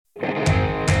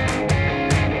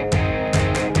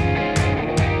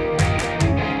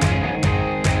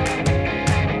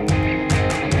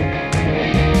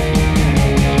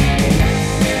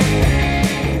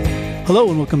Hello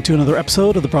and welcome to another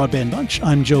episode of the Broadband Bunch.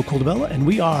 I'm Joe Coldabella, and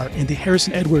we are in the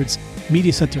Harrison Edwards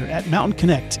Media Center at Mountain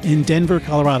Connect in Denver,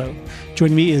 Colorado.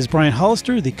 Joining me is Brian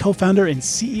Hollister, the co-founder and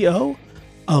CEO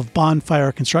of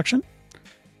Bonfire Construction.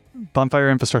 Bonfire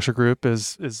Infrastructure Group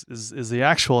is the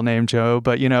actual name, Joe.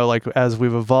 But, as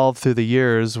we've evolved through the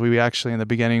years, we actually in the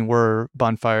beginning were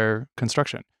Bonfire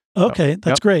Construction. Okay,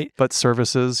 that's great. But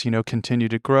services, continue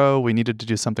to grow. We needed to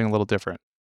do something a little different.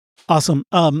 Awesome.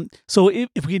 So if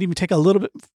we could even take a little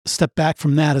bit step back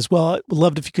from that as well, I'd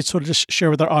love it if you could sort of just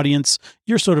share with our audience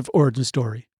your sort of origin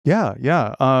story. Yeah.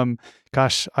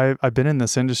 Gosh, I've been in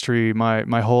this industry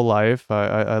my whole life.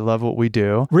 I love what we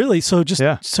do. Really? So just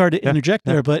sorry to interject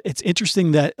there, but it's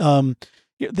interesting that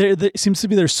there seems to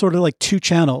be there's sort of like two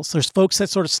channels. There's folks that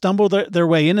sort of stumble their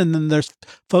way in, and then there's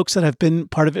folks that have been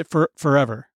part of it for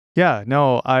forever. Yeah.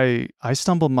 No, I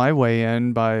stumbled my way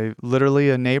in by literally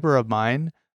a neighbor of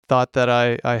mine thought that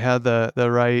I had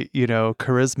the right,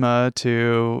 charisma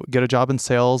to get a job in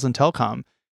sales and telecom.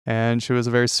 And she was a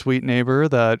very sweet neighbor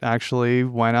that actually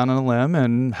went out on a limb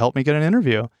and helped me get an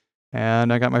interview.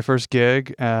 And I got my first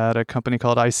gig at a company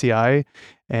called ICI,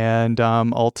 and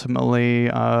ultimately,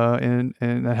 and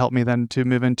that helped me then to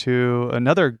move into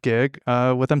another gig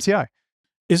with MCI.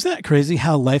 Isn't that crazy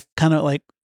how life kind of like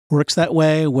works that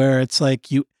way, where it's like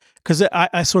because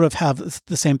I sort of have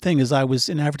the same thing as I was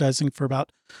in advertising for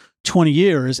about 20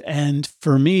 years. And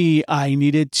for me, I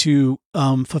needed to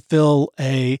fulfill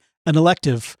an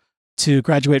elective to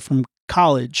graduate from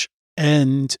college.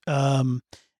 And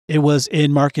it was a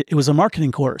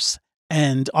marketing course.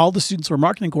 And all the students were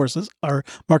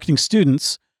marketing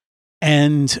students.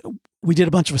 And we did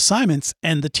a bunch of assignments.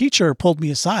 And the teacher pulled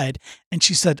me aside and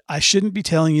she said, I shouldn't be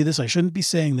telling you this. I shouldn't be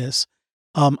saying this.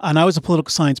 And I was a political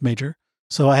science major.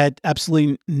 So I had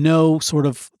absolutely no sort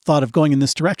of thought of going in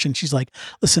this direction. She's like,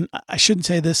 listen, I shouldn't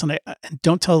say this and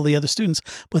don't tell the other students,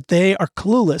 but they are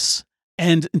clueless.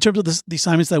 And in terms of the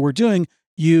assignments that we're doing,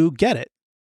 you get it.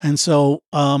 And so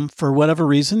for whatever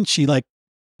reason, she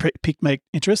piqued my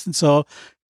interest. And so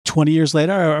 20 years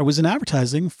later, I was in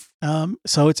advertising.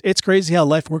 So it's crazy how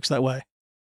life works that way.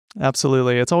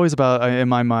 Absolutely. It's always about, in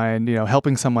my mind,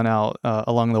 helping someone out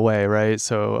along the way, right?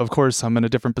 So, of course, I'm in a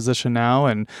different position now,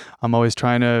 and I'm always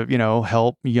trying to,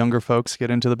 help younger folks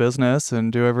get into the business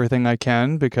and do everything I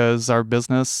can because our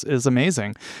business is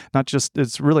amazing.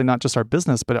 It's really not just our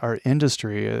business, but our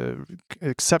industry,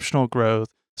 exceptional growth.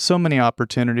 So many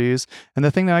opportunities. And the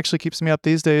thing that actually keeps me up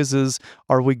these days is,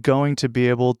 are we going to be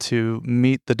able to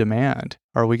meet the demand?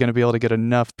 Are we going to be able to get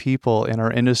enough people in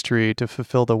our industry to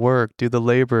fulfill the work, do the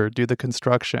labor, do the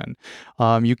construction?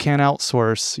 You can't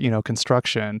outsource,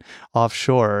 construction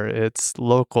offshore. It's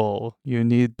local. You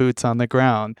need boots on the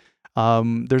ground.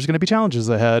 There's going to be challenges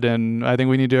ahead. And I think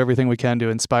we need to do everything we can to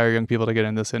inspire young people to get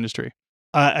in this industry.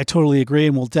 I totally agree,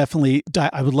 and we'll definitely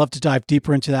I would love to dive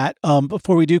deeper into that.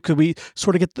 Before we do, could we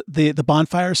sort of get the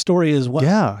Bonfire story as well?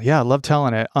 Yeah, I love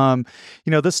telling it.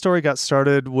 This story got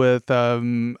started with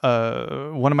one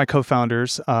of my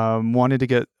co-founders wanted to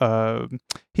get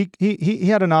he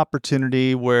had an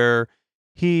opportunity where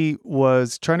he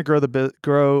was trying to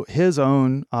grow his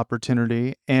own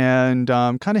opportunity and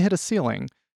kind of hit a ceiling.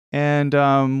 And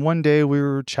one day we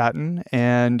were chatting,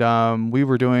 and we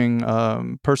were doing,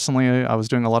 personally, I was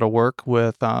doing a lot of work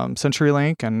with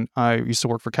CenturyLink, and I used to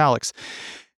work for Calix.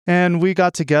 And we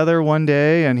got together one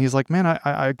day, and he's like, man,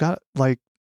 I got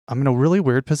I'm in a really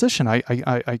weird position.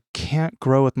 I can't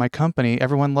grow with my company.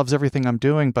 Everyone loves everything I'm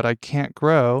doing, but I can't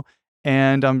grow.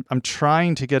 And I'm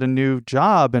trying to get a new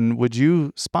job, and would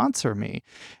you sponsor me?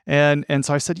 And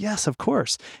so I said, yes, of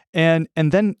course. And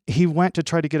then he went to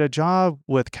try to get a job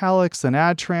with Calix and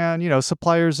Adtran,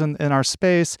 suppliers in our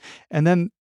space. And then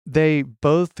they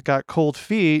both got cold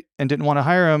feet and didn't want to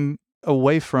hire him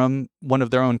away from one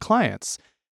of their own clients.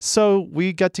 So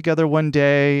we get together one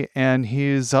day and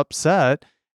he's upset.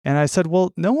 And I said,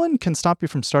 well, no one can stop you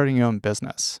from starting your own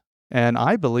business. And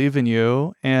I believe in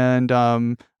you. And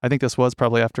I think this was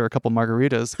probably after a couple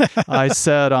margaritas. I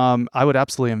said I would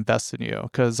absolutely invest in you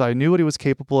because I knew what he was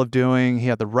capable of doing. He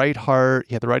had the right heart.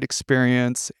 He had the right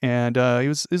experience. And he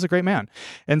was a great man.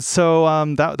 And so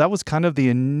that was kind of the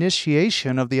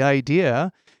initiation of the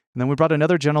idea. And then we brought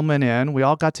another gentleman in. We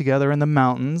all got together in the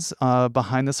mountains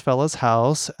behind this fella's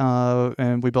house.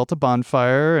 And we built a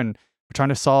bonfire and we're trying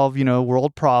to solve,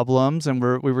 world problems, and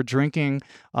we were drinking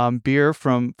beer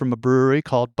from a brewery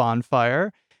called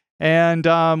Bonfire, and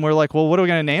we're like, well, what are we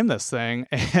going to name this thing?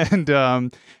 And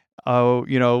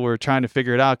we're trying to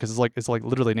figure it out because it's like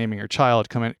literally naming your child,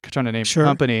 trying to name a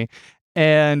company.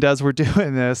 And as we're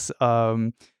doing this,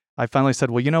 I finally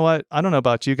said, well, you know what? I don't know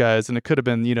about you guys, and it could have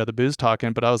been the booze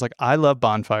talking, but I was like, I love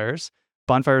bonfires.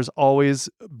 Bonfires always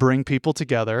bring people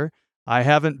together. I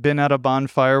haven't been at a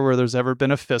bonfire where there's ever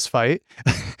been a fist fight.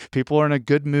 People are in a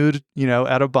good mood,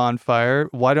 at a bonfire.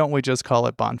 Why don't we just call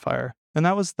it Bonfire? And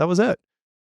that was it.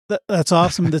 That's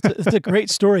awesome. That's a great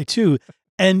story too.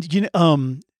 And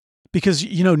because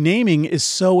naming is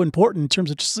so important in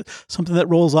terms of just something that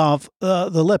rolls off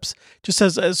the lips. Just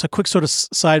as a quick sort of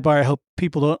sidebar, I hope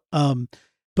people don't.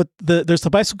 But there's the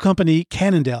bicycle company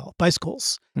Cannondale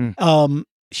Bicycles,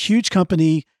 huge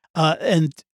company,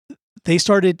 and they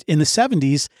started in the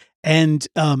 70s, and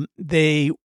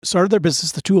they started their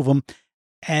business, the two of them,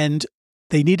 and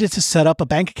they needed to set up a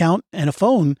bank account and a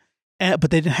phone, but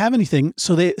they didn't have anything.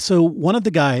 So one of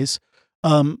the guys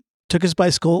took his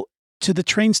bicycle to the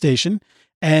train station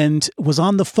and was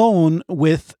on the phone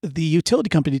with the utility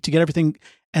company to get everything.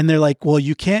 And they're like, well,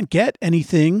 you can't get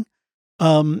anything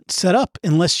set up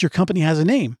unless your company has a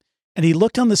name. And he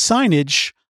looked on the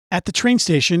signage at the train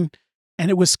station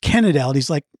and it was Cannondale. And he's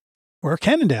like, we're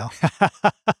Cannondale.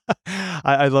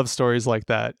 I love stories like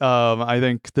that. I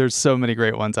think there's so many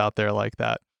great ones out there like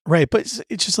that. Right. But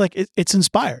it's just like, it's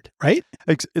inspired, right?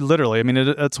 Literally. I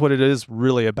mean, that's what it is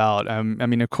really about. I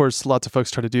mean, of course, lots of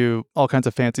folks try to do all kinds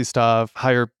of fancy stuff,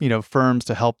 hire, firms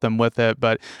to help them with it.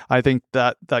 But I think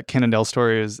that Cannondale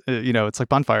story is, it's like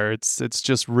Bonfire. It's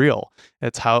just real.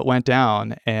 It's how it went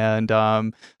down.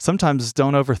 And sometimes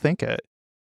don't overthink it.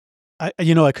 I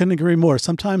couldn't agree more.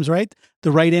 Sometimes, right?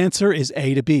 The right answer is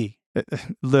A to B.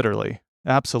 Literally.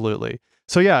 Absolutely.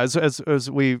 So yeah, as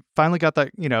we finally got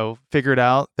that, figured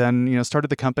out, then, started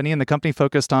the company, and the company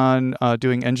focused on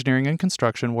doing engineering and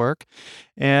construction work.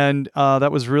 And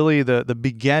that was really the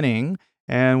beginning.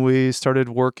 And we started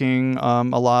working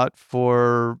a lot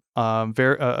for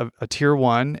a tier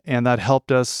one, and that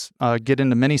helped us get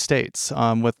into many states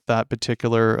with that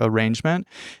particular arrangement.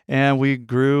 And we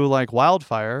grew like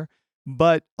wildfire.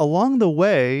 But along the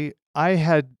way, I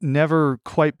had never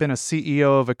quite been a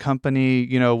CEO of a company,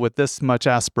 with this much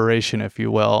aspiration, if you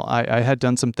will. I had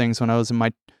done some things when I was in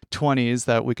my 20s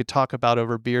that we could talk about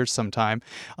over beers sometime,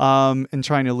 and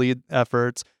trying to lead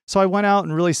efforts. So I went out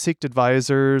and really sought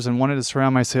advisors and wanted to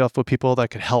surround myself with people that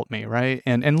could help me, right?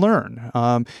 And learn.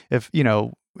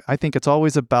 I think it's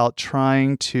always about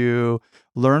trying to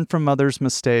learn from others'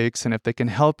 mistakes. And if they can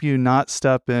help you not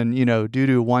step in, due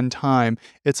to one time,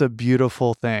 it's a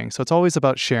beautiful thing. So it's always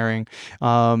about sharing.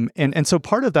 And so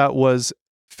part of that was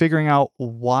figuring out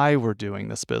why we're doing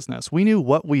this business. We knew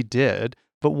what we did,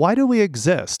 but why do we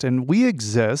exist? And we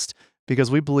exist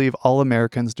because we believe all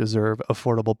Americans deserve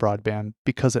affordable broadband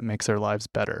because it makes their lives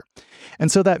better.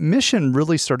 And so that mission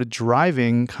really started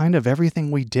driving kind of everything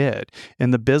we did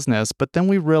in the business. But then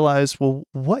we realized, well,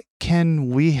 what can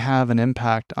we have an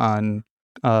impact on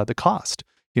the cost,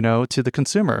 to the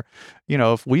consumer?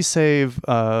 If we save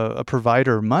a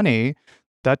provider money,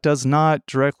 that does not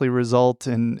directly result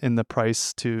in the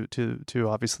price to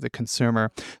obviously the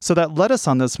consumer. So that led us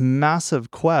on this massive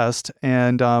quest.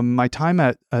 And my time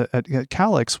at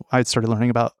Calix, I started learning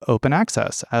about open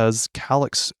access, as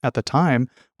Calix at the time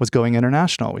was going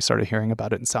international. We started hearing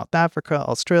about it in South Africa,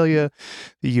 Australia,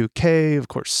 the UK, of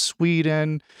course,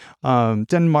 Sweden,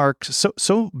 Denmark.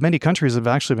 So many countries have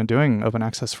actually been doing open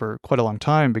access for quite a long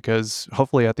time, because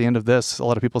hopefully at the end of this, a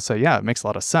lot of people say, yeah, it makes a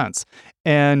lot of sense.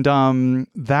 And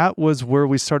that was where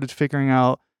we started figuring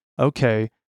out,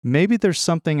 okay, maybe there's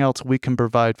something else we can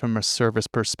provide from a service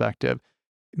perspective.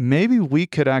 Maybe we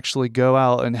could actually go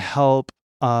out and help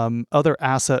other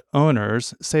asset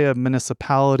owners, say a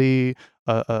municipality,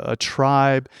 a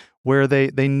tribe, where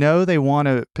they know they want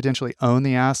to potentially own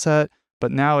the asset,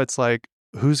 but now it's like,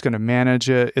 who's going to manage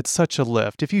it? It's such a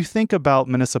lift. If you think about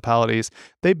municipalities,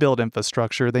 they build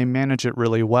infrastructure, they manage it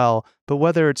really well, but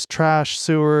whether it's trash,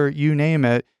 sewer, you name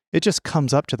it, it just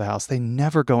comes up to the house. They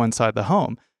never go inside the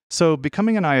home. So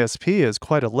becoming an ISP is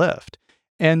quite a lift.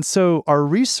 And so our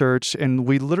research, and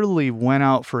we literally went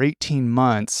out for 18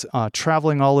 months,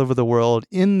 traveling all over the world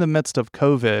in the midst of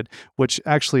COVID, which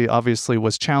actually obviously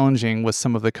was challenging with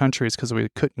some of the countries because we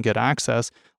couldn't get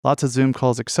access, lots of Zoom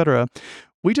calls, etc.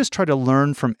 We just try to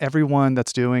learn from everyone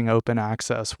that's doing open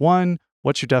access. One,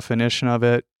 what's your definition of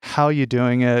it? How are you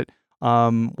doing it?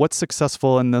 What's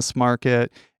successful in this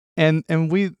market? And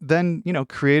we then,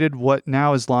 created what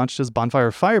now is launched as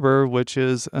Bonfire Fiber, which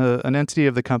is an entity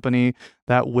of the company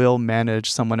that will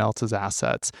manage someone else's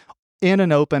assets in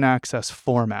an open access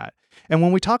format. And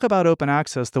when we talk about open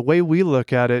access, the way we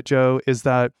look at it, Joe, is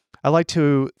that I like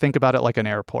to think about it like an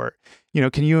airport.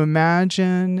 Can you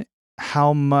imagine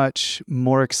how much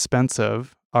more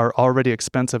expensive our already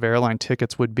expensive airline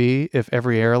tickets would be if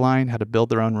every airline had to build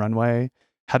their own runway,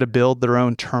 had to build their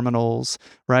own terminals,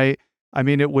 right? I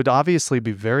mean, it would obviously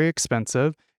be very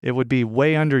expensive. It would be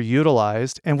way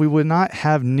underutilized, and we would not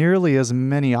have nearly as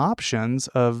many options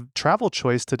of travel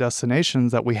choice to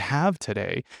destinations that we have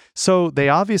today. So they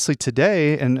obviously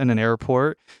today in an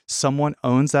airport, someone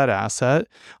owns that asset.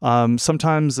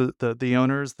 Sometimes the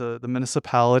owners, the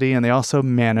municipality, and they also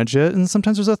manage it. And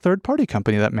sometimes there's a third party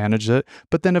company that manages it.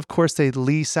 But then, of course, they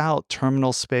lease out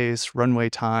terminal space,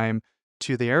 runway time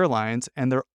to the airlines,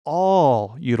 and they're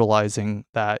all utilizing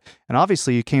that. And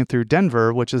obviously, you came through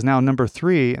Denver, which is now number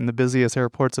 3 in the busiest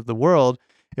airports of the world.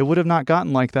 It would have not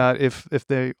gotten like that if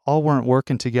they all weren't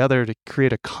working together to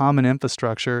create a common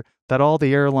infrastructure that all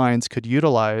the airlines could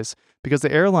utilize. Because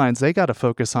the airlines, they got to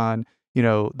focus on,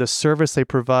 the service they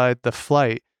provide, the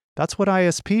flight. That's what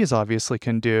ISPs obviously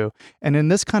can do. And in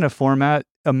this kind of format,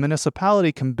 a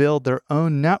municipality can build their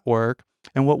own network.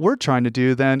 And what we're trying to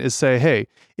do then is say, hey,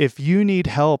 if you need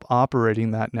help operating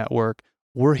that network,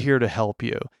 we're here to help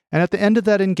you. And at the end of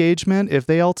that engagement, if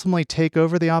they ultimately take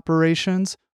over the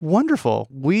operations, wonderful.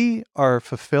 We are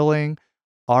fulfilling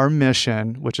our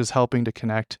mission, which is helping to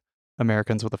connect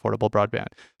Americans with affordable broadband.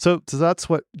 So that's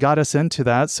what got us into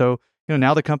that. So,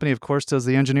 now the company, of course, does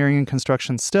the engineering and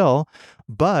construction still,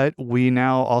 but we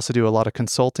now also do a lot of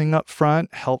consulting up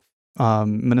front, help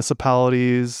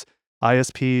municipalities,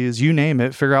 ISPs, you name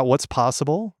it, figure out what's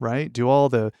possible, right? Do all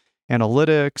the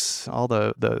analytics, all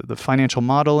the financial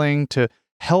modeling to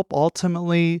help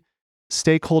ultimately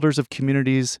stakeholders of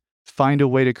communities find a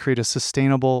way to create a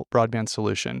sustainable broadband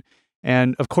solution.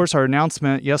 And of course, our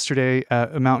announcement yesterday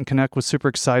at Mountain Connect was super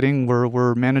exciting.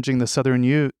 We're managing the Southern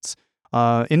Utes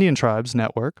Indian Tribes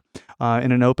Network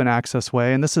in an open access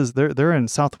way. And they're in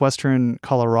southwestern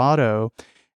Colorado.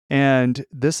 And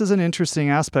this is an interesting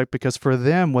aspect because for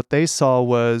them, what they saw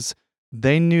was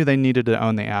they knew they needed to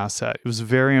own the asset. It was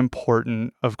very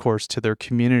important, of course, to their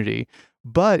community,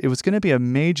 but it was going to be a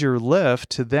major lift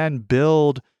to then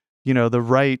build, the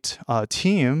right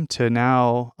team to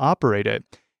now operate it.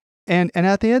 And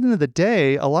at the end of the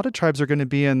day, a lot of tribes are going to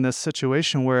be in this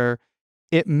situation where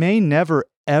it may never,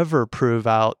 ever prove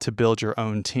out to build your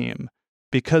own team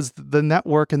because the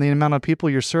network and the amount of people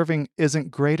you're serving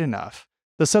isn't great enough.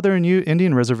 The Southern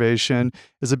Indian Reservation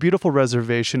is a beautiful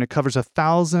reservation. It covers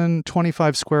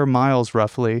 1,025 square miles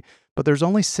roughly, but there's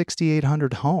only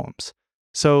 6,800 homes.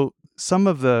 So some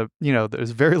of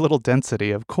there's very little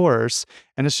density, of course,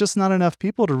 and it's just not enough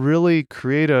people to really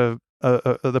create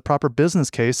the proper business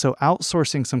case. So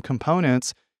outsourcing some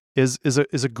components is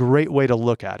a great way to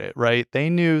look at it, right?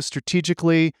 They knew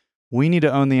strategically we need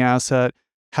to own the asset.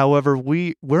 However,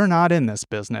 we're not in this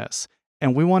business.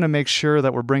 And we want to make sure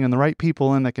that we're bringing the right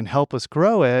people in that can help us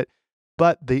grow it.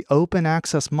 But the open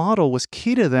access model was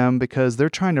key to them because they're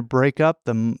trying to break up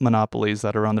the monopolies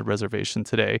that are on the reservation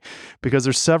today. Because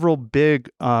there's several big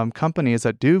companies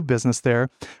that do business there,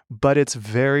 but it's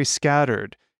very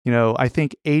scattered. I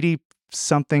think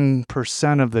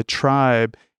 80-something% of the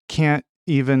tribe can't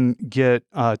even get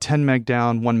 10 meg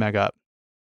down, 1 meg up.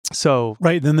 So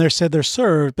right, then they're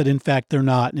served, but in fact they're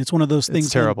not, and it's one of those things.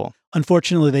 It's terrible.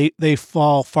 Unfortunately, they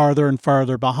fall farther and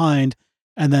farther behind,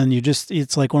 and then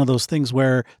it's like one of those things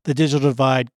where the digital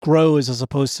divide grows as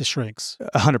opposed to shrinks.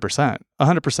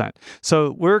 100%.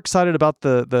 So we're excited about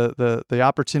the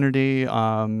opportunity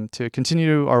to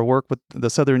continue our work with the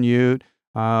Southern Ute.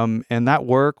 And that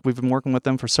work, we've been working with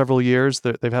them for several years.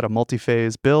 They've had a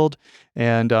multi-phase build,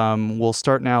 and we'll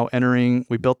start now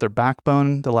we built their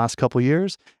backbone the last couple of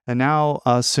years, and now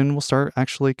soon we'll start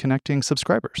actually connecting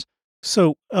subscribers.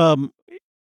 So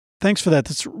thanks for that.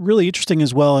 That's really interesting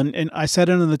as well. And I sat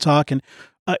in on the talk, and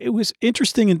it was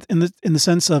interesting in the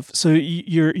sense of, so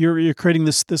you're creating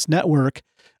this network.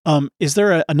 Is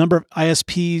there a number of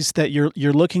ISPs that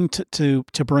you're looking to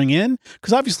bring in?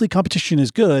 Because obviously competition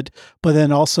is good, but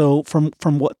then also from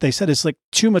what they said, it's like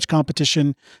too much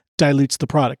competition dilutes the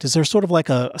product. Is there sort of like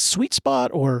a sweet spot,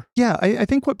 or? Yeah, I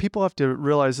think what people have to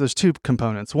realize, there's two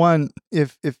components. One,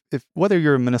 if whether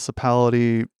you're a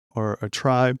municipality or a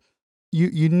tribe,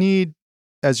 you need,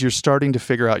 as you're starting to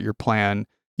figure out your plan,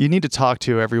 you need to talk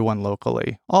to everyone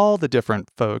locally, all the different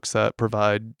folks that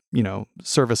provide,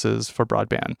 services for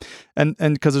broadband. And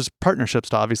because there's partnerships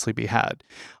to obviously be had.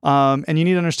 And you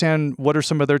need to understand what are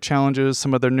some of their challenges,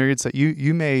 some of their needs that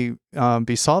you may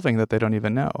be solving that they don't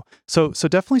even know. So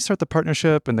definitely start the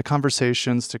partnership and the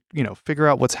conversations to, figure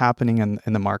out what's happening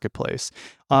in the marketplace.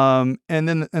 And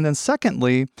then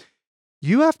secondly,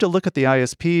 you have to look at the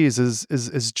ISPs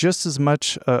as just as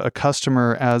much a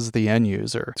customer as the end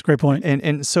user. That's a great point.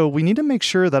 And so we need to make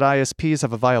sure that ISPs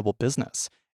have a viable business.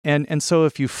 And so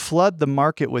if you flood the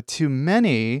market with too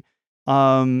many,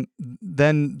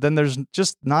 then there's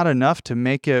just not enough to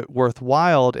make it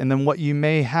worthwhile. And then what you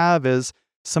may have is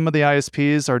some of the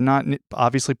ISPs are not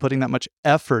obviously putting that much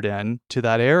effort in to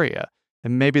that area.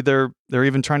 And maybe they're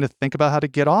even trying to think about how to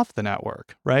get off the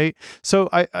network, right? So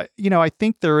I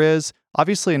think there is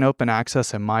obviously an open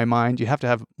access in my mind. You have to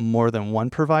have more than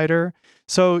one provider.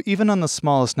 So even on the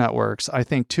smallest networks, I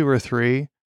think 2 or 3,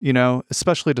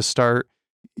 especially to start,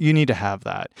 you need to have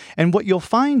that. And what you'll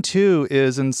find too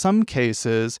is in some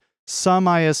cases, some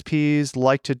ISPs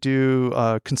like to do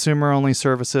consumer-only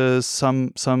services.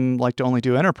 Some like to only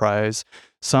do enterprise.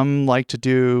 Some like to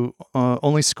do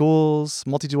only schools,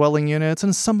 multi-dwelling units,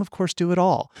 and some, of course, do it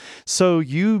all. So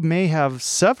you may have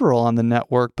several on the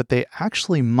network, but they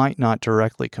actually might not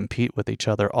directly compete with each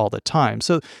other all the time.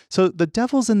 So the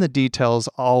devil's in the details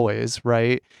always,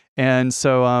 right? And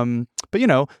so,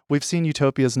 but we've seen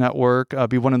Utopia's network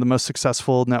be one of the most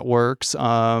successful networks.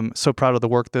 So proud of the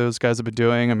work those guys have been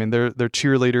doing. I mean, they're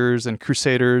cheerleaders and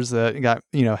crusaders that got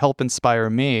help inspire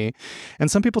me. And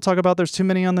some people talk about there's too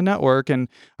many on the network, and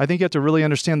I think you have to really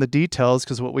understand the details,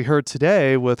 because what we heard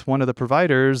today with one of the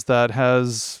providers that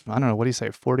has, I don't know, what do you say,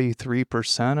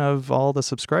 43% of all the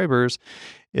subscribers,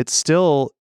 it's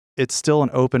still an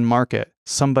open market.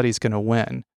 Somebody's going to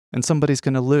win and somebody's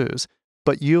going to lose.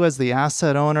 But you as the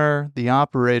asset owner, the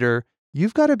operator,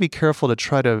 you've got to be careful to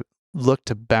try to look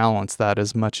to balance that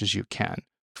as much as you can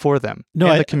for them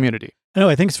and the community. No,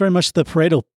 I think it's very much the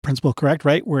Pareto principle, correct?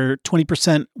 Right? Where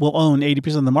 20% will own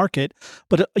 80% of the market,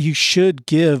 but you should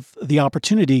give the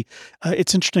opportunity.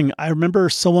 It's interesting. I remember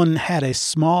someone had a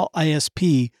small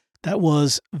ISP that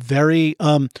was very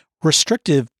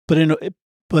restrictive, but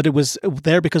it was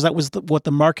there because that was what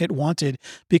the market wanted,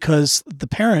 because the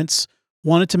parents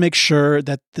wanted to make sure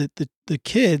that the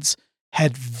kids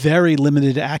had very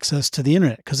limited access to the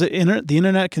internet, because the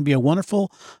internet can be a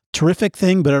wonderful, terrific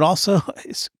thing, but it also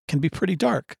can be pretty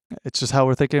dark. It's just how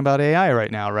we're thinking about AI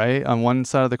right now, right? On one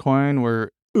side of the coin, we're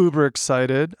uber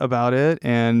excited about it,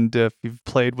 and if you've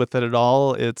played with it at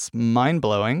all, it's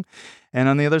mind-blowing. And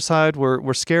on the other side,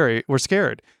 we're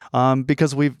scared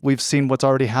because we've seen what's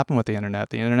already happened with the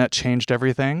internet. The internet changed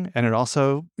everything, and it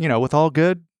also, with all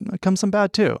good comes some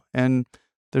bad too. And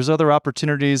there's other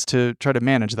opportunities to try to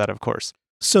manage that, of course.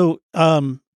 So,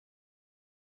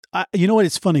 you know what?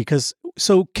 It's funny because,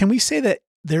 so can we say that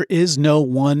there is no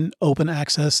one open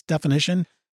access definition?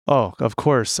 Oh, of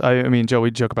course. I mean, Joe,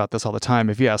 we joke about this all the time.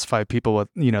 If you ask 5 people what,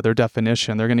 their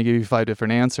definition, they're going to give you 5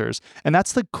 different answers. And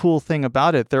that's the cool thing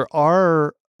about it. There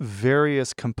are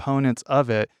various components of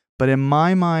it, but in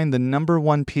my mind, the number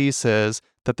one piece is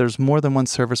that there's more than one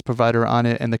service provider on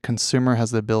it, and the consumer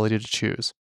has the ability to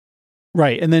choose.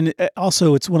 Right. And then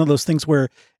also it's one of those things where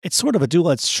it's sort of a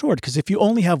dual-edged sword, because if you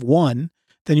only have one,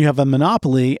 then you have a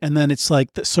monopoly, and then it's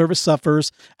like the service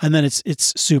suffers, and then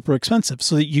it's super expensive.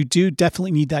 So that you do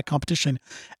definitely need that competition.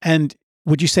 And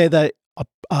would you say that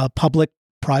a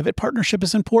public-private partnership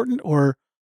is important, or?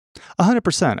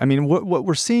 100%. I mean, what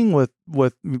we're seeing with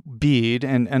BEAD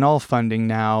and all funding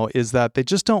now is that they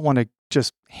just don't want to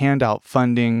just hand out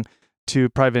funding to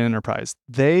private enterprise.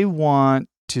 They want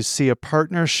to see a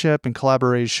partnership and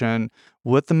collaboration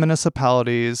with the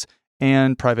municipalities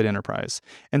and private enterprise.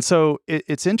 And so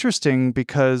it's interesting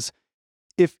because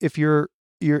if you're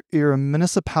a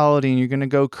municipality and you're going to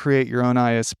go create your own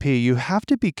ISP, you have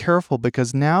to be careful,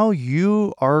 because now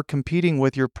you are competing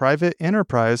with your private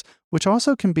enterprise, which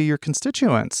also can be your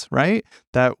constituents, right?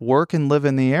 That work and live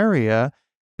in the area.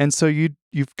 And so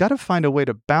you've got to find a way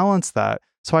to balance that.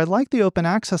 So I like the open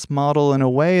access model in a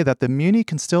way that the muni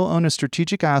can still own a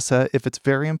strategic asset if it's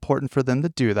very important for them to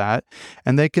do that.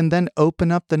 And they can then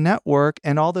open up the network,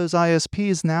 and all those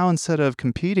ISPs now, instead of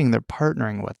competing, they're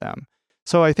partnering with them.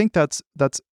 So I think that's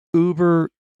uber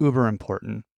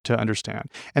important to understand.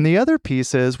 And the other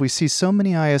piece is we see so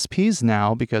many ISPs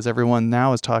now, because everyone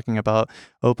now is talking about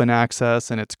open access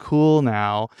and it's cool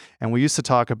now. And we used to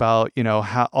talk about,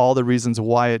 how all the reasons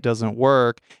why it doesn't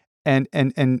work. And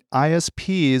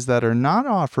ISPs that are not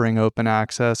offering open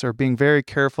access are being very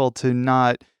careful to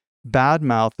not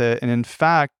badmouth it. And in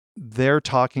fact, they're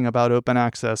talking about open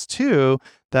access too,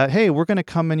 that, hey, we're going to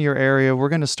come in your area. We're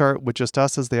going to start with just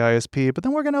us as the ISP, but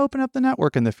then we're going to open up the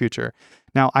network in the future.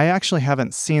 Now, I actually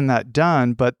haven't seen that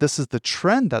done, but this is the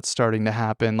trend that's starting to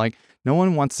happen. Like, no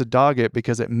one wants to dog it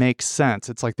because it makes sense.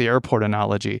 It's like the airport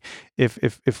analogy.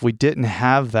 If we didn't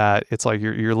have that, it's like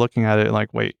you're looking at it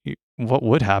like, wait, what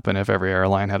would happen if every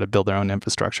airline had to build their own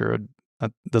infrastructure?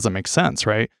 That doesn't make sense,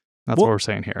 right? That's what we're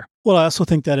saying here. Well, I also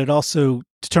think that it also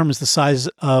determines the size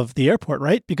of the airport,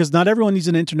 right? Because not everyone needs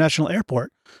an international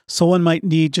airport. Someone might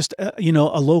need just a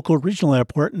local regional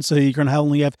airport, and so you're going to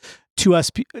only have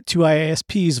two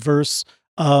ISPs versus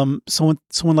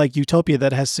someone like Utopia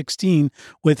that has 16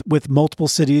 with multiple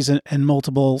cities and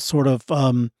multiple sort of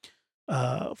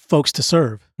folks to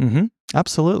serve. Mm-hmm.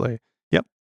 Absolutely. Yep.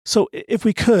 So if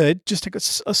we could just take a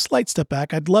slight step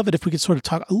back, I'd love it if we could sort of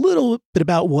talk a little bit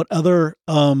about what other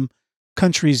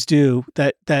countries do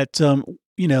that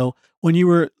when you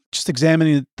were just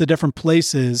examining the different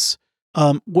places,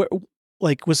 where,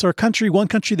 like, was there one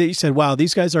country that you said, wow,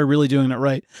 these guys are really doing it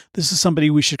right? This is somebody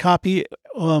we should copy.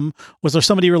 Was there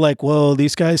somebody you were like, whoa,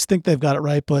 these guys think they've got it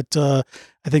right, but I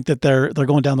think that they're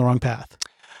going down the wrong path?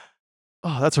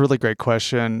 Oh, that's a really great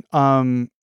question.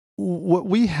 What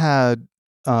we had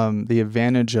the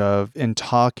advantage of in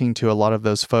talking to a lot of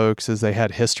those folks is they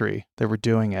had history. They were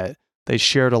doing it. They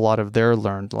shared a lot of their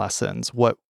learned lessons,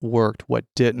 what worked, what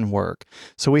didn't work.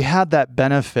 So we had that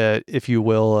benefit, if you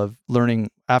will, of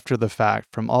learning after the fact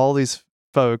from all these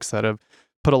folks that have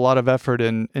put a lot of effort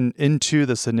into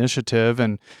this initiative.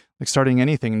 And like starting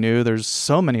anything new, there's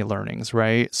so many learnings,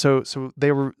 right? So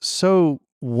they were so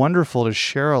wonderful to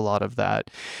share a lot of that.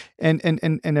 And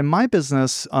in my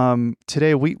business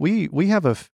today, we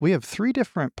have 3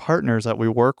 different partners that we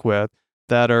work with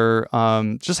that are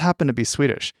just happen to be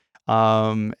Swedish.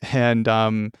 So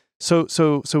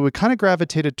we kind of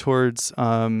gravitated towards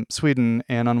Sweden,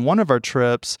 and on one of our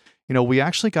trips, we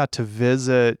actually got to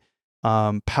visit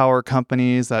power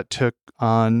companies that took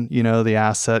on, the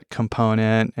asset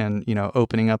component and,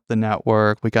 opening up the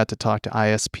network. We got to talk to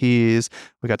ISPs,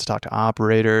 we got to talk to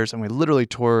operators, and we literally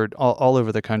toured all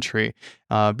over the country.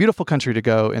 Beautiful country to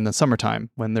go in the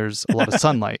summertime when there's a lot of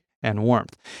sunlight and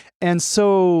warmth. And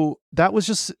so that was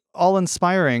just all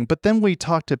inspiring. But then we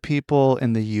talked to people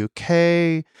in the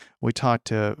UK, we talked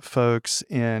to folks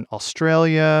in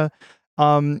Australia.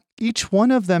 Each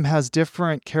one of them has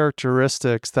different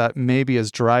characteristics that maybe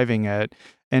is driving it.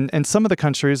 And some of the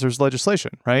countries, there's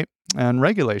legislation, right? And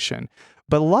regulation.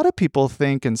 But a lot of people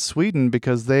think in Sweden,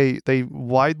 because they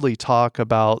widely talk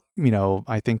about,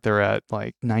 I think they're at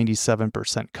like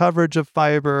 97% coverage of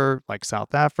fiber, like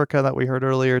South Africa that we heard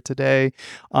earlier today.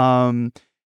 And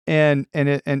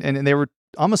they were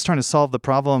almost trying to solve the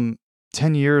problem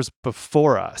 10 years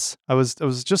before us. I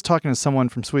was just talking to someone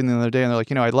from Sweden the other day, and they're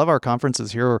like, I love our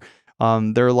conferences here.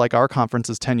 They're like our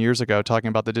conferences 10 years ago talking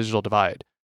about the digital divide.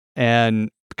 And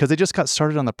because they just got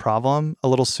started on the problem a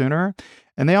little sooner.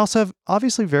 And they also have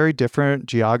obviously very different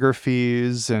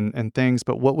geographies and things.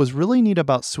 But what was really neat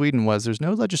about Sweden was there's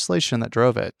no legislation that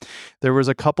drove it. There was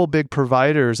a couple big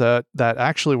providers that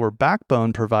actually were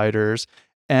backbone providers.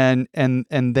 And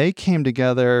they came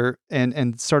together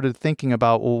and started thinking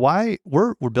about, well, why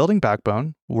we're building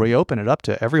backbone. We open it up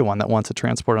to everyone that wants to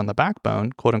transport on the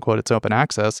backbone, quote unquote, it's open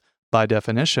access by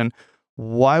definition.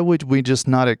 Why would we just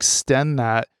not extend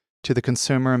that to the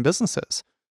consumer and businesses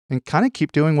and kind of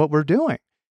keep doing what we're doing?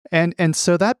 And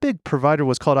so that big provider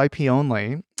was called IP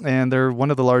Only, and they're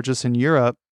one of the largest in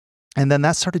Europe. And then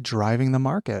that started driving the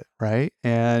market, right?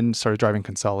 And started driving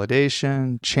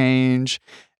consolidation, change.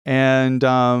 And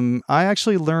I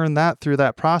actually learned that through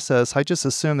that process. I just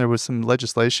assumed there was some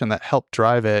legislation that helped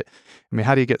drive it. I mean,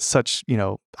 how do you get such,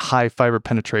 high fiber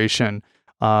penetration,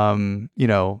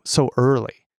 so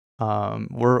early?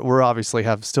 We're obviously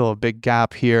have still a big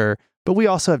gap here, but we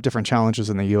also have different challenges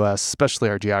in the U.S., especially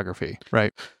our geography,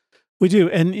 right? We do.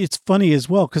 And it's funny as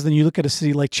well, because then you look at a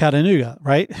city like Chattanooga,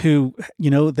 right? Who,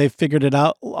 they figured it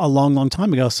out a long, long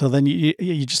time ago. So then you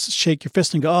just shake your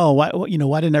fist and go, oh,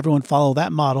 why didn't everyone follow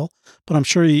that model? But I'm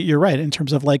sure you're right in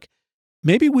terms of like,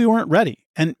 maybe we weren't ready.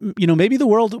 And, maybe the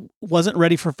world wasn't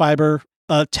ready for fiber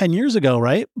 10 years ago,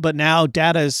 right? But now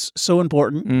data is so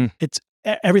important.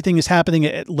 Everything is happening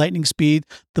at lightning speed.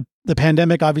 The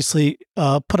pandemic obviously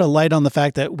put a light on the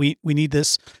fact that we need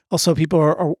this. Also,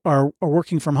 people are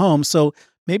working from home, so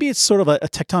maybe it's sort of a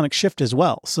tectonic shift as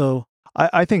well. So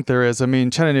I think there is. I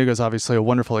mean, Chattanooga is obviously a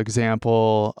wonderful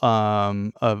example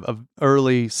of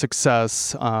early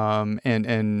success and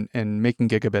making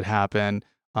gigabit happen.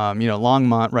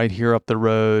 Longmont right here up the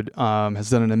road has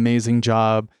done an amazing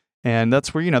job. And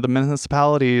that's where, the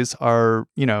municipalities are,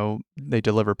 they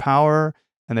deliver power,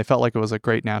 and they felt like it was a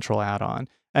great natural add-on.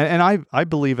 And I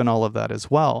believe in all of that as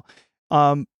well.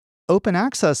 Open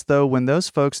access, though, when those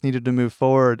folks needed to move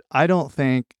forward, I don't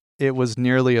think it was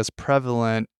nearly as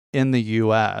prevalent in the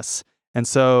US. And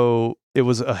so it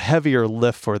was a heavier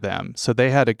lift for them. So they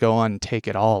had to go on and take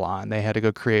it all on. They had to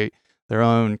go create their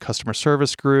own customer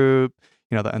service group,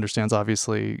 that understands,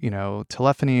 obviously,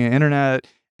 telephony, internet.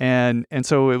 And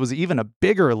so it was even a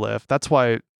bigger lift. That's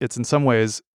why it's in some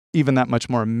ways even that much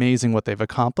more amazing what they've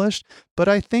accomplished. But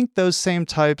I think those same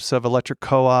types of electric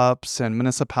co-ops and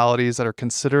municipalities that are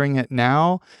considering it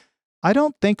now, I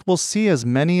don't think we'll see as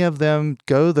many of them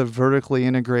go the vertically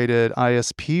integrated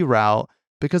ISP route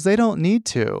because they don't need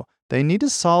to. They need to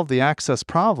solve the access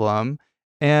problem,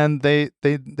 and they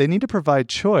need to provide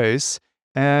choice.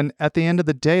 And at the end of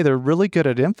the day, they're really good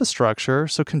at infrastructure.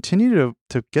 So continue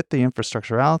to get the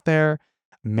infrastructure out there,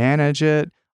 manage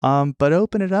it, but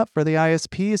open it up for the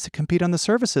ISPs to compete on the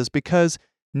services, because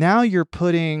now you're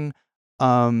putting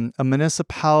a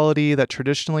municipality that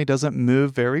traditionally doesn't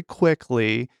move very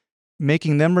quickly,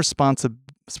 making them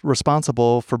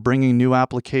responsible for bringing new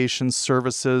applications,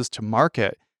 services to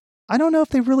market. I don't know if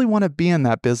they really want to be in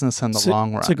that business in the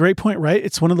long run. It's a great point, right?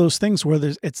 It's one of those things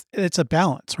where it's a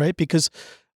balance, right? Because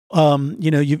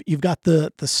you've got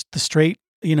the straight,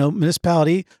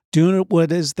 municipality doing what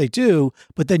it is they do,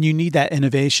 but then you need that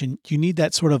innovation. You need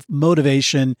that sort of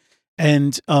motivation.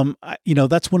 And,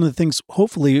 that's one of the things,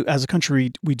 hopefully, as a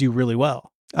country, we do really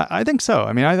well. I think so.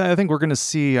 I mean, I think we're going to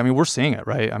see, we're seeing it,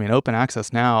 right? I mean, open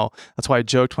access now, that's why I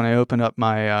joked when I opened up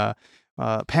my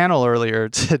panel earlier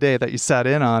today that you sat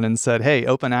in on and said, hey,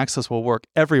 open access will work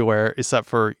everywhere except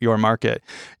for your market,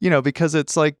 because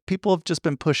it's like people have just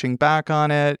been pushing back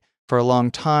on it for a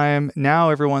long time.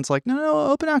 Now everyone's like,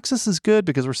 no, open access is good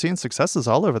because we're seeing successes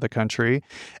all over the country.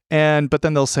 But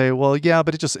then they'll say, well, yeah,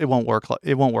 but it won't work.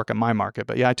 It won't work in my market.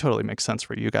 But yeah, it totally makes sense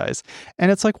for you guys. And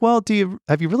it's like, well,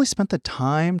 have you really spent the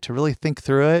time to really think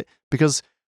through it? Because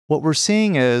what we're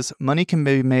seeing is money can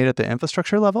be made at the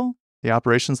infrastructure level, the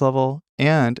operations level,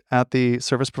 and at the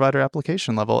service provider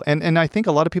application level. And I think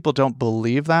a lot of people don't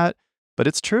believe that, but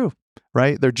it's true.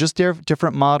 Right? They're just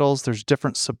different models. There's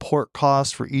different support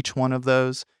costs for each one of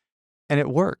those. And it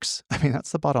works. I mean,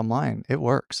 that's the bottom line. It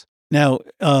works. Now,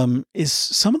 is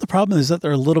some of the problem is that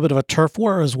they're a little bit of a turf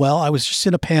war as well? I was just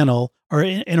in a panel or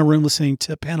in a room listening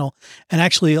to a panel, and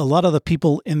actually a lot of the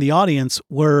people in the audience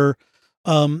were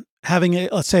having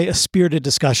let's say a spirited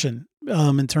discussion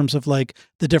in terms of like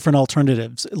the different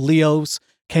alternatives. Leo's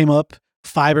came up.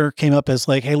 Fiber came up as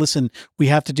like, hey, listen, we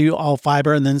have to do all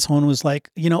fiber. And then someone was like,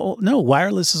 no,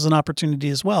 wireless is an opportunity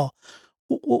as well.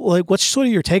 Like, what's sort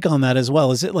of your take on that as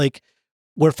well? Is it like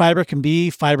where fiber can be,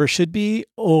 fiber should be,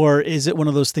 or is it one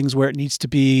of those things where it needs to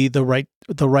be the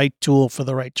right tool for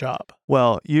the right job?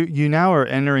 Well, you now are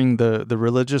entering the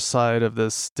religious side of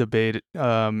this debate,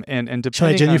 and depending Should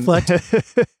I genuflect?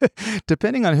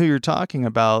 Depending on who you're talking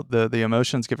about, the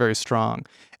emotions get very strong.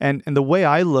 And the way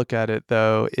I look at it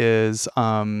though is,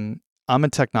 I'm a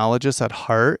technologist at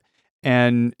heart,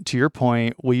 and to your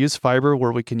point, we use fiber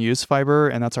where we can use fiber,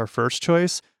 and that's our first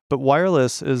choice. But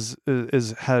wireless is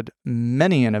had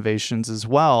many innovations as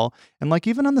well. And like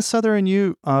even on the Southern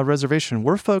U reservation,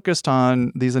 we're focused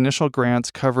on these initial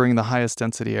grants covering the highest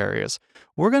density areas.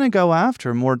 We're going to go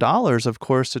after more dollars, of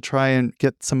course, to try and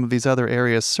get some of these other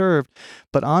areas served.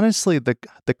 But honestly, the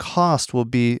cost will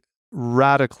be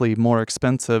radically more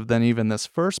expensive than even this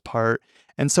first part.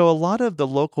 And so a lot of the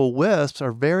local WISPs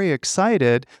are very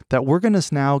excited that we're going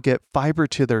to now get fiber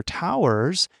to their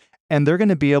towers, and they're going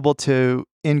to be able to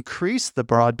increase the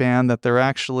broadband that they're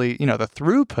actually, the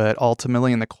throughput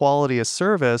ultimately and the quality of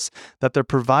service that they're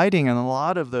providing in a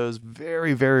lot of those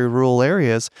very, very rural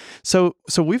areas. So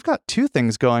we've got two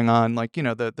things going on. Like,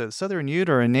 the Southern Ute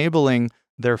are enabling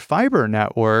their fiber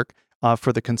network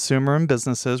for the consumer and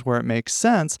businesses where it makes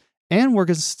sense. And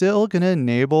we're still going to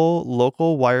enable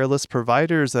local wireless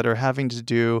providers that are having to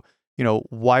do,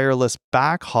 wireless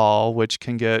backhaul, which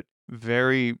can get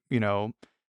very,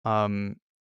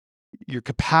 your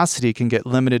capacity can get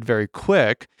limited very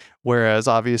quick, whereas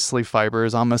obviously fiber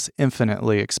is almost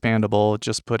infinitely expandable,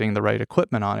 just putting the right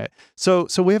equipment on it. So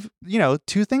we have,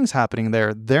 two things happening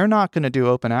there. They're not going to do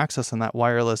open access in that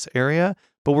wireless area,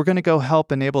 but we're going to go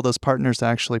help enable those partners to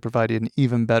actually provide an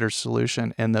even better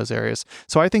solution in those areas.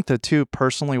 So I think the two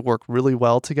personally work really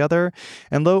well together.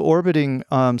 And low orbiting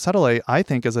satellite, I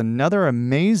think, is another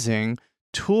amazing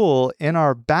tool in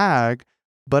our bag.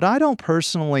 But I don't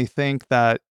personally think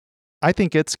that, I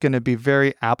think it's going to be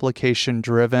very application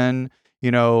driven,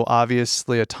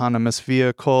 obviously autonomous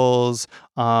vehicles,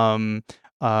 remote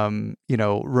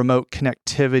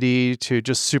connectivity to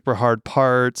just super hard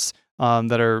parts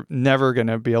that are never going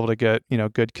to be able to get,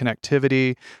 good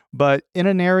connectivity. But in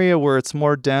an area where it's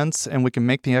more dense and we can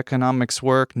make the economics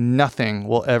work, nothing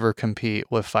will ever compete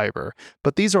with fiber.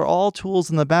 But these are all tools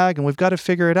in the bag, and we've got to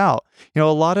figure it out. A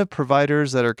lot of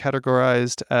providers that are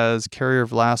categorized as carrier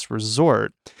of last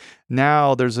resort,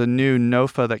 now there's a new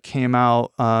NOFA that came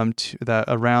out that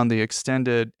around the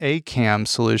extended ACAM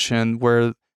solution,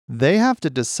 where they have to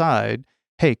decide,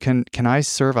 hey, can I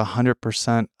serve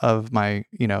 100% of my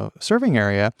serving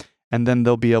area? And then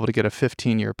they'll be able to get a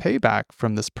 15-year payback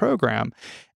from this program.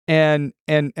 And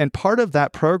part of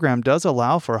that program does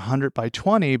allow for 100 by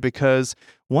 20 because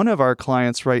one of our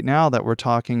clients right now that we're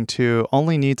talking to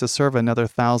only needs to serve another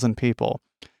 1,000 people.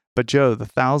 But Joe, the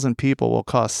 1,000 people will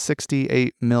cost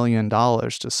 $68 million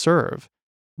to serve,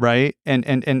 right? And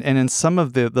in some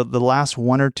of the last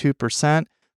 1 or 2%,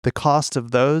 the cost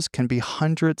of those can be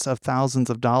hundreds of thousands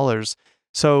of dollars.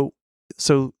 So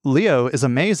Leo is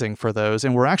amazing for those,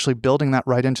 and we're actually building that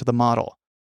right into the model.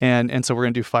 And so we're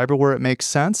going to do fiber where it makes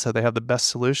sense, so they have the best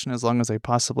solution as long as they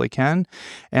possibly can.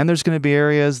 And there's going to be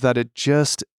areas that it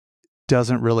just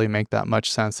doesn't really make that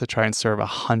much sense to try and serve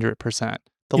 100%.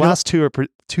 The last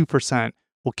 2%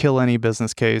 will kill any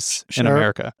business case in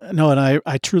America. No, and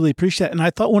I truly appreciate it. And I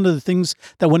thought one of the things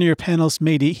that one of your panelists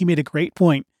made, he made a great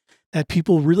point that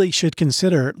people really should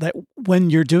consider, that when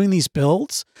you're doing these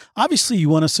builds, obviously you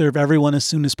want to serve everyone as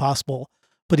soon as possible.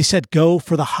 But he said, go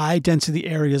for the high density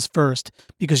areas first,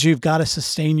 because you've got to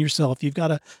sustain yourself. You've got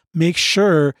to make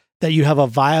sure that you have a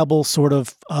viable sort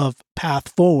of path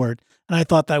forward. And I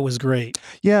thought that was great.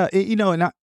 Yeah.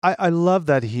 And I love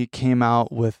that he came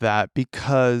out with that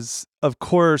because, of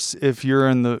course, if you're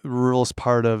in the ruralist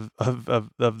part of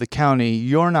the county,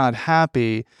 you're not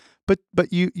happy. But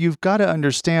you've got to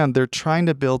understand they're trying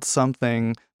to build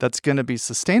something that's going to be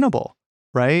sustainable,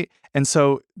 right? And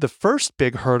so the first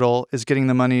big hurdle is getting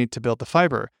the money to build the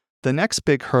fiber. The next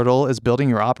big hurdle is building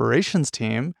your operations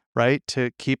team, right,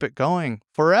 to keep it going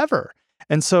forever.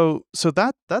 And so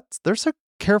there's a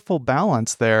careful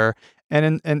balance there,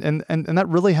 and that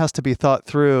really has to be thought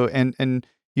through. And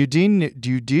you do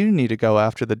need to go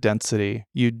after the density.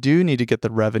 You do need to get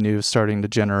the revenue starting to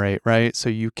generate, right? So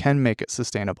you can make it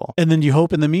sustainable. And then you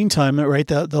hope in the meantime, right,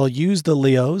 that they'll use the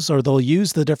LEOs, or they'll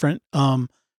use the different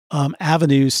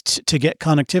avenues to get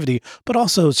connectivity. But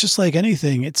also, it's just like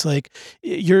anything. It's like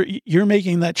you're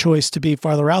making that choice to be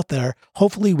farther out there.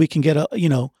 Hopefully we can get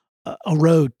a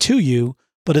road to you,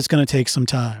 but it's going to take some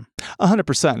time.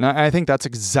 100%. And I think that's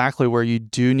exactly where you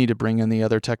do need to bring in the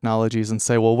other technologies and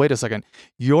say, well, wait a second,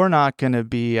 you're not going to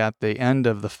be at the end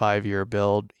of the 5-year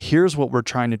build. Here's what we're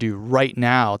trying to do right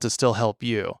now to still help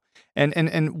you. And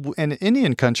in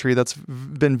Indian country, that's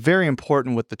been very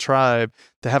important with the tribe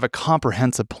to have a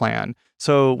comprehensive plan.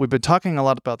 So we've been talking a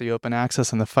lot about the open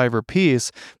access and the fiber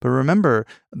piece, but remember,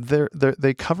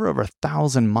 they cover over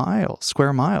 1,000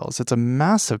 square miles. It's a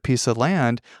massive piece of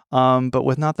land, but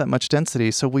with not that much density.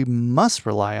 So we must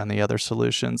rely on the other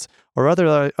solutions, or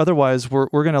otherwise we're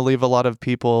going to leave a lot of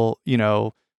people,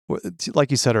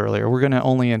 like you said earlier, we're going to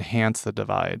only enhance the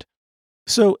divide.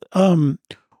 So,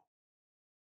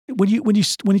 when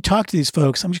you talk to these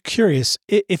folks, I'm just curious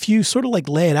if you sort of like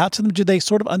lay it out to them, do they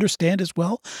sort of understand as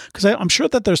well? Because I'm sure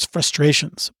that there's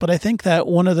frustrations, but I think that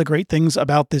one of the great things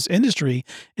about this industry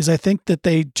is I think that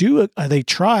they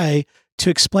try to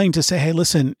explain, to say, hey,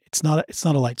 listen, it's not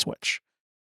a light switch.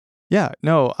 Yeah,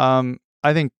 no,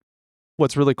 I think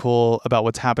what's really cool about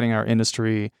what's happening in our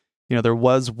industry, there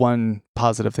was one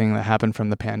positive thing that happened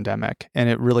from the pandemic, and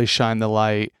it really shined the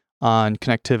light on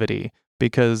connectivity,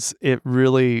 because it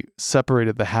really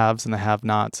separated the haves and the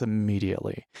have-nots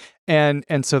immediately. And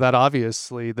so that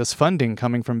obviously this funding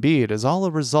coming from BEAD is all a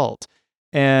result.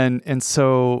 And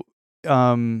so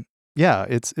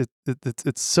it's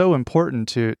so important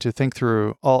to think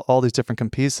through all these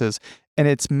different pieces. And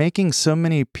it's making so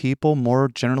many people more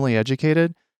generally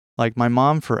educated. Like my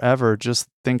mom forever just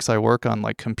thinks I work on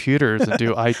like computers and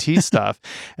do IT stuff,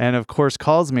 and of course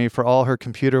calls me for all her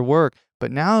computer work.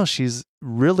 But now she's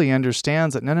really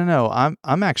understands that no,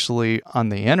 I'm actually on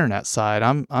the internet side.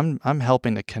 I'm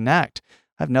helping to connect.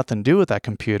 I have nothing to do with that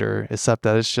computer, except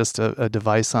that it's just a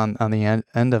device on the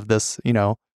end of this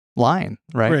line,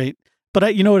 right? Right.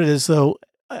 But you know what it is though.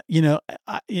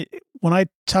 When I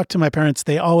talk to my parents,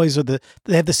 they always they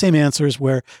have the same answers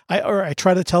where I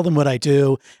try to tell them what I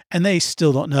do, and they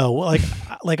still don't know.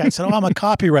 Like I said, oh, I'm a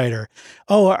copywriter.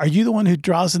 Oh, are you the one who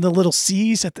draws in the little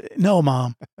C's no,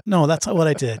 Mom. No, that's not what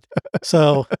I did.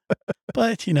 So,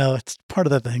 but it's part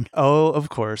of the thing. Oh, of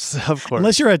course.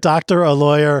 Unless you're a doctor, a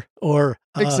lawyer, or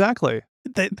exactly.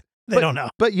 They don't know.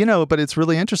 But it's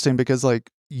really interesting because like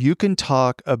you can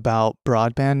talk about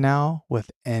broadband now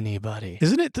with anybody.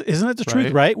 Isn't it the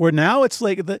truth, right? Where now it's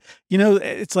like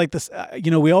it's like this,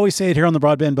 we always say it here on the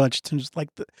Broadband Bunch. It's just like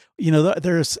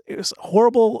there's it was a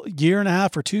horrible year and a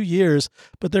half or 2 years,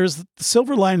 but there's the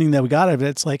silver lining that we got out of it.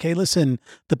 It's like, hey, listen,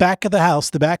 the back of the house,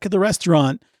 the back of the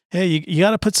restaurant, hey, you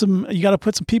got to put some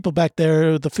people back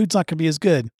there. The food's not going to be as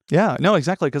good. Yeah, no,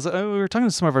 exactly. Because we were talking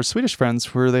to some of our Swedish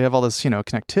friends where they have all this,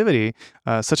 connectivity,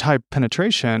 such high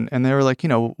penetration. And they were like,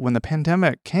 when the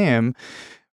pandemic came,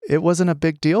 it wasn't a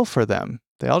big deal for them.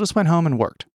 They all just went home and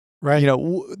worked. Right.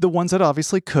 The ones that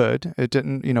obviously could, it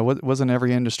didn't, wasn't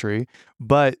every industry,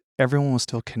 but everyone was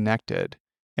still connected.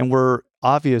 And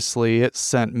it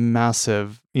sent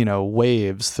massive,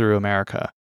 waves through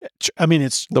America. I mean,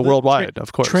 it's the worldwide,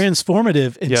 of course,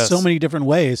 transformative in Yes. so many different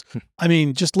ways. I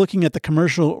mean, just looking at the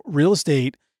commercial real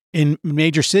estate in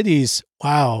major cities,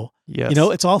 wow. Yes.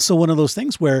 It's also one of those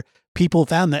things where people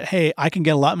found that, hey, I can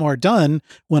get a lot more done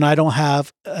when I don't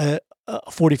have a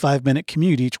 45-minute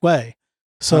commute each way.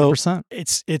 So 100%.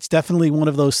 it's definitely one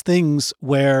of those things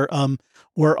where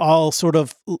we're all sort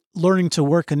of learning to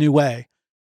work a new way.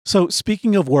 So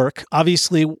speaking of work,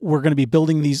 obviously we're going to be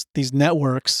building these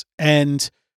networks, and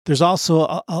there's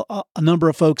also a number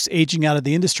of folks aging out of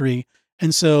the industry,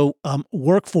 and so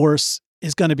workforce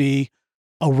is going to be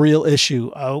a real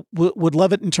issue. Would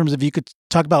love it in terms of you could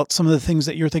talk about some of the things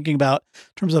that you're thinking about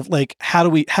in terms of like how do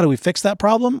we fix that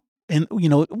problem, and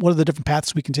what are the different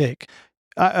paths we can take.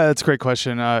 It's a great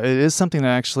question. It is something that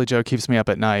actually, Joe, keeps me up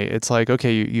at night. It's like,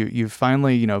 okay, you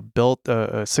finally built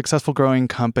a successful growing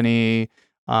company.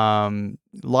 A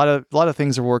lot of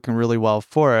things are working really well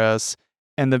for us.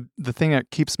 And the thing that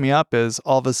keeps me up is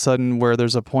all of a sudden where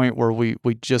there's a point where we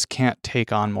just can't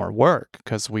take on more work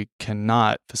because we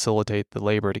cannot facilitate the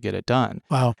labor to get it done.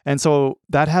 Wow. And so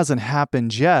that hasn't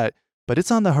happened yet, but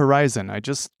it's on the horizon. I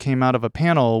just came out of a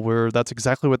panel where that's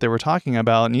exactly what they were talking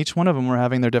about, and each one of them were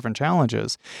having their different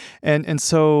challenges. And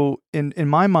so in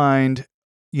my mind,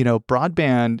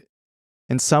 broadband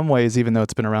in some ways, even though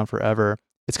it's been around forever,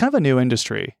 it's kind of a new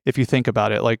industry if you think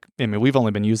about it. Like, I mean, we've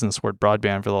only been using this word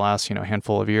broadband for the last,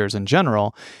 handful of years in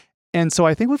general. And so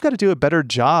I think we've got to do a better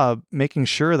job making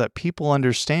sure that people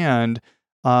understand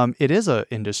it is an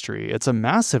industry. It's a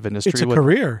massive industry. It's a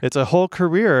career. It's a whole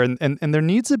career. And there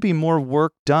needs to be more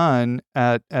work done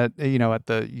at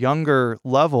the younger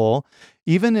level,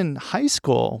 even in high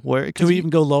school. Can we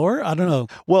even go lower? I don't know.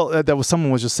 Well,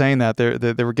 someone was just saying that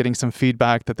they were getting some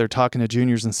feedback that they're talking to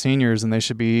juniors and seniors, and they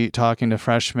should be talking to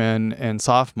freshmen and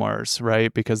sophomores,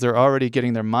 right? Because they're already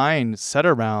getting their mind set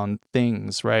around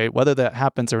things, right? Whether that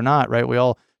happens or not, right? We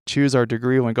all choose our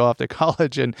degree when we go off to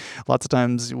college, and lots of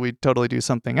times we totally do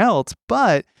something else.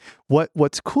 But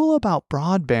what's cool about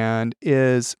broadband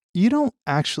is you don't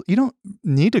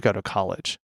need to go to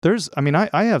college.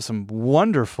 I have some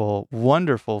wonderful,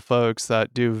 wonderful folks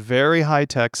that do very high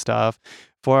tech stuff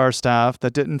for our staff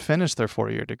that didn't finish their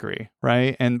 4-year degree,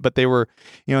 right? But they were,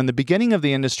 in the beginning of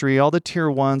the industry, all the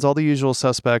tier ones, all the usual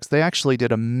suspects, they actually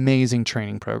did amazing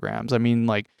training programs. I mean,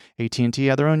 like AT&T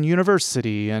had their own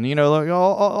university, and like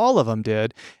all of them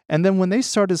did. And then when they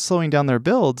started slowing down their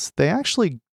builds, they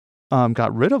actually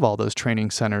got rid of all those training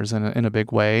centers in a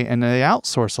big way, and they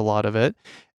outsourced a lot of it.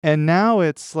 And now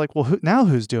it's like, well, now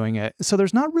who's doing it? So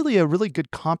there's not really a really good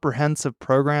comprehensive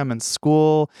program in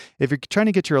school. If you're trying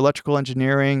to get your electrical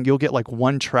engineering, you'll get like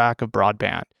one track of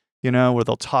broadband, where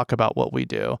they'll talk about what we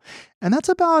do. And that's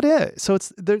about it. So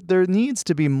there needs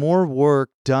to be more work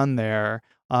done there.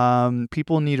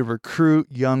 People need to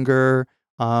recruit younger.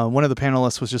 One of the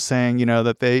panelists was just saying,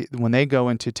 that when they go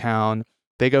into town,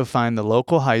 they go find the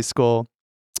local high school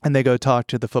and they go talk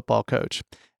to the football coach.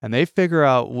 And they figure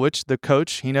out the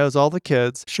coach, he knows all the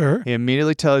kids. Sure. He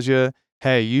immediately tells you,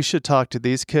 hey, you should talk to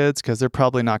these kids because they're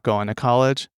probably not going to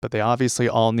college, but they obviously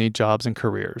all need jobs and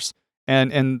careers.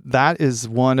 And that is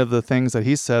one of the things that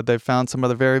he said they've found some of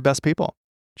the very best people.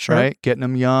 Sure. Right? Getting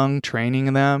them young,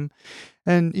 training them.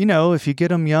 And, if you get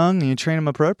them young and you train them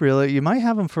appropriately, you might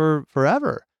have them for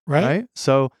forever. Right?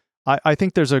 So I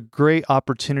think there's a great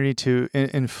opportunity to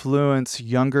influence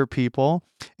younger people.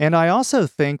 And I also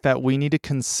think that we need to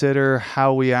consider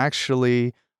how we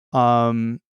actually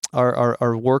are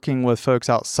working with folks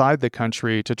outside the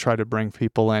country to try to bring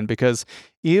people in. Because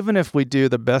even if we do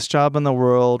the best job in the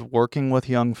world working with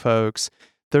young folks,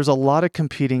 there's a lot of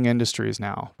competing industries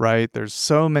now, right? There's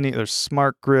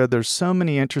smart grid, there's so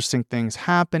many interesting things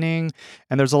happening,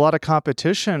 and there's a lot of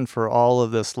competition for all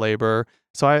of this labor.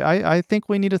 So I think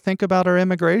we need to think about our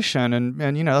immigration, and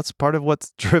that's part of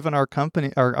what's driven our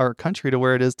country to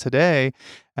where it is today.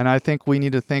 And I think we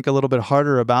need to think a little bit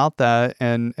harder about that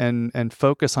and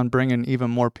focus on bringing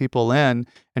even more people in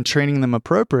and training them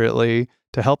appropriately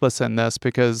to help us in this,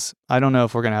 because I don't know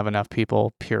if we're going to have enough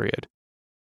people, period.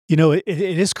 It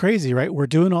is crazy, right? We're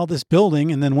doing all this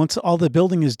building, and then once all the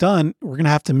building is done, we're going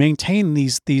to have to maintain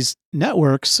these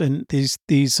networks and these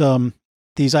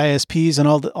ISPs and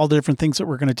all the different things that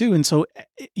we're going to do. And so,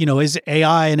 is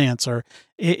AI an answer?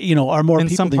 Are more in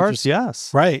people some parts?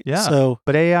 Yes, right? Yeah. So,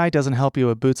 but AI doesn't help you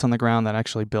with boots on the ground that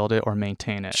actually build it or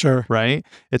maintain it. Sure. Right?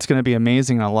 It's going to be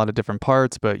amazing on a lot of different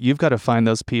parts, but you've got to find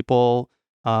those people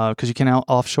because you can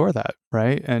offshore that,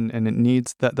 right? And it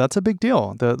needs that. That's a big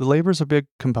deal. The labor is a big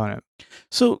component.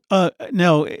 So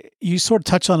now you sort of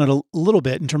touch on it a little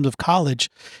bit in terms of college,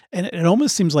 and it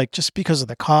almost seems like just because of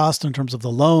the cost in terms of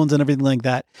the loans and everything like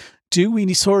that, do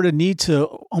we sort of need to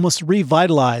almost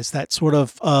revitalize that sort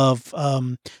of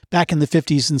back in the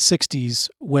 50s and 60s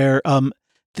where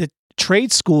the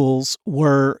trade schools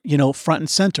were, front and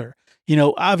center.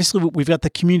 Obviously we've got the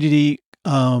community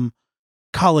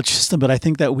college system, but I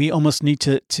think that we almost need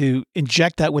to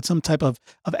inject that with some type of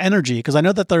energy, because I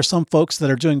know that there are some folks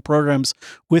that are doing programs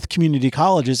with community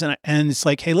colleges, and it's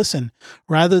like, hey, listen,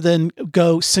 rather than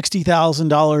go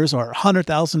 $60,000 or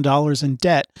 $100,000 in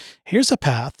debt, here's a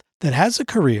path that has a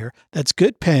career that's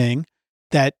good paying,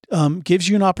 that gives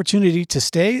you an opportunity to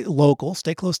stay local,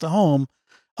 stay close to home.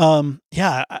 I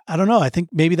don't know. I think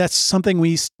maybe that's something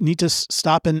we need to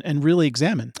stop and really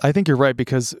examine. I think you're right,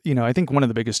 because, I think one of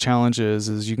the biggest challenges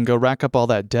is you can go rack up all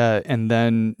that debt and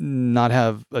then not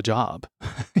have a job,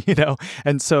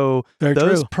 And so Very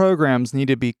those true. programs need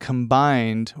to be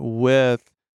combined with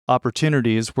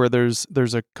opportunities where there's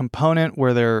a component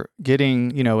where they're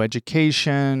getting,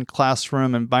 education,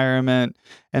 classroom environment,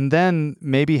 and then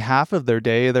maybe half of their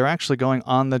day they're actually going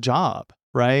on the job.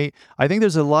 Right? I think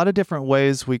there's a lot of different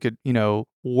ways we could,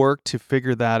 work to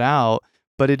figure that out,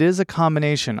 but it is a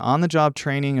combination. On-the-job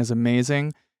training is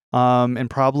amazing, and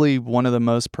probably one of the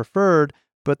most preferred.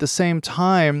 But at the same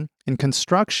time, in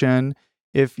construction,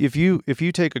 if you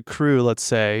take a crew, let's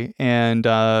say, and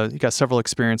you got several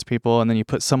experienced people, and then you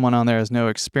put someone on there who has no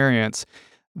experience,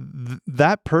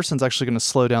 that person's actually going to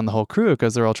slow down the whole crew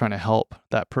because they're all trying to help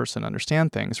that person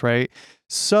understand things, right?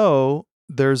 So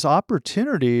there's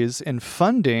opportunities in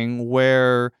funding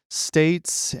where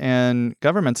states and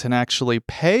governments can actually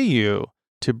pay you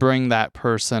to bring that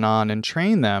person on and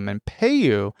train them and pay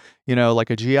you, like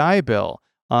a GI Bill.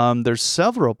 There's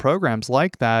several programs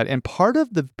like that. And part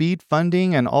of the BEAD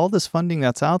funding and all this funding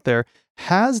that's out there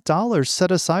has dollars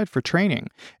set aside for training.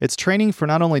 It's training for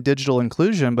not only digital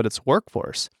inclusion, but it's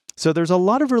workforce. So there's a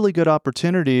lot of really good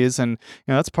opportunities. And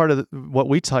that's part of what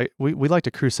we like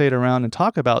to crusade around and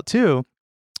talk about too,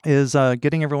 is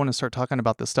getting everyone to start talking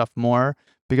about this stuff more,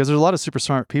 because there's a lot of super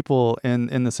smart people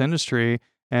in this industry,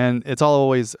 and it's all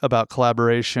always about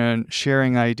collaboration,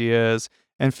 sharing ideas,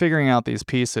 and figuring out these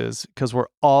pieces, because we're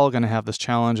all going to have this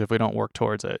challenge if we don't work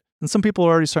towards it. And some people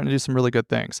are already starting to do some really good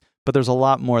things, but there's a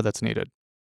lot more that's needed.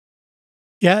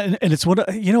 Yeah, and it's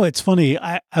it's funny.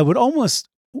 I would almost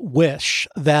wish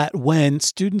that when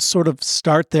students sort of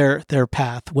start their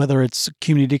path, whether it's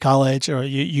community college or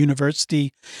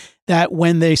university, that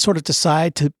when they sort of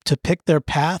decide to pick their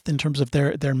path in terms of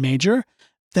their major,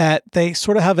 that they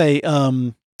sort of have a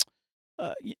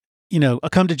a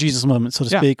come to Jesus moment, so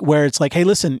to speak, where it's like, hey,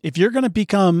 listen, if you're going to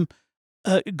become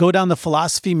go down the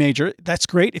philosophy major, that's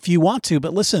great if you want to,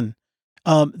 but listen,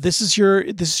 this is your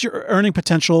earning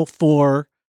potential for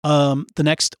the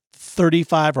next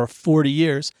 35 or 40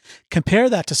 years. Compare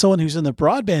that to someone who's in the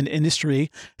broadband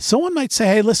industry. Someone might say,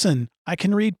 hey, listen, I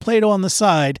can read Plato on the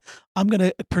side. I'm going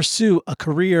to pursue a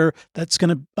career that's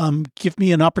going to give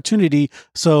me an opportunity.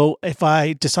 So if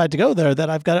I decide to go there, that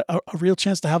I've got a real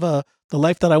chance to have the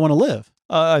life that I want to live.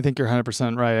 I think you're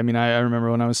 100% right. I mean, I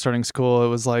remember when I was starting school, it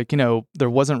was like, there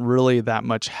wasn't really that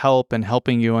much help in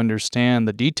helping you understand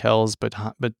the details, but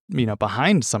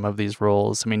behind some of these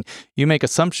roles. I mean, you make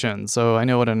assumptions. So I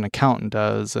know what an accountant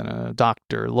does, and a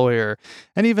doctor, lawyer,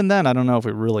 and even then, I don't know if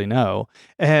we really know.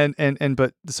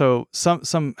 But so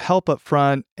some help up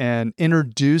front and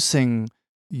introducing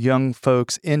young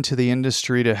folks into the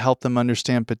industry to help them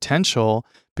understand potential.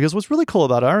 Because what's really cool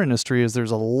about our industry is there's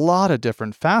a lot of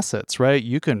different facets, right?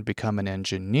 You can become an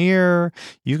engineer.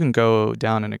 You can go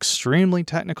down an extremely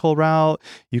technical route.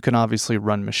 You can obviously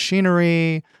run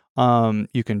machinery.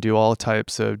 You can do all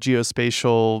types of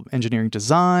geospatial engineering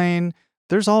design.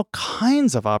 There's all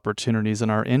kinds of opportunities in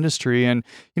our industry. And,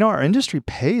 our industry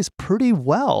pays pretty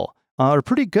well. Are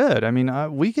pretty good. I mean,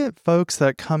 we get folks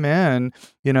that come in,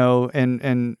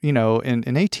 in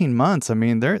 18 months. I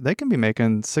mean, they can be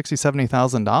making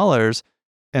 $60,000-$70,000,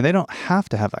 and they don't have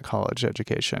to have that college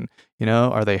education.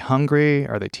 Are they hungry?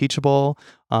 Are they teachable?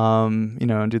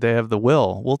 And do they have the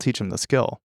will? We'll teach them the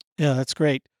skill. Yeah, that's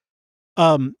great.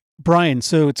 Brian,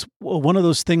 so it's one of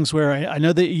those things where I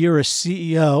know that you're a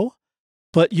CEO,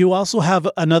 but you also have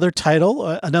another title,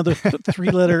 another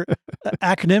three-letter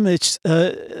acronym. It's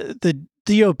the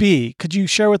DOB. Could you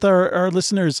share with our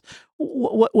listeners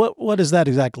what is that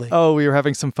exactly? Oh, we were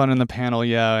having some fun in the panel,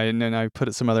 yeah, and then I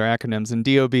put some other acronyms. And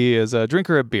DOB is a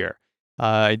drinker of beer.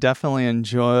 I definitely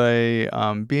enjoy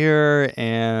beer,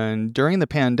 and during the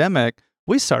pandemic,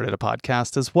 we started a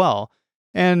podcast as well.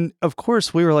 And of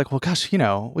course, we were like, well, gosh, we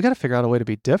got to figure out a way to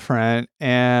be different.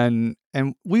 And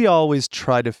we always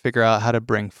try to figure out how to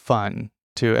bring fun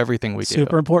to everything we do.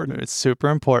 Super important. It's super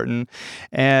important.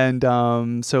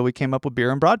 And so we came up with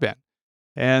beer and broadband.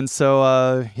 And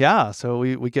so, so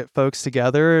we get folks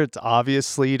together. It's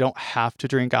obviously you don't have to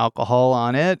drink alcohol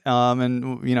on it.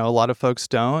 And, a lot of folks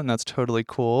don't, and that's totally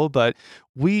cool. But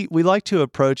we like to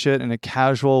approach it in a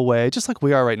casual way, just like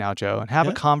we are right now, Joe, and have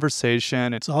a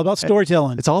conversation. It's all about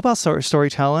storytelling. It's all about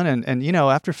storytelling. And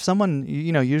after someone,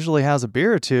 usually has a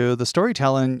beer or two, the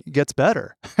storytelling gets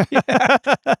better.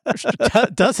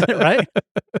 Doesn't it, right?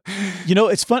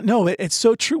 It's fun. No, it's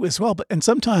so true as well. And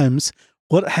sometimes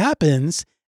what happens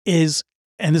is,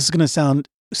 and this is going to sound,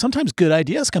 sometimes good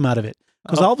ideas come out of it.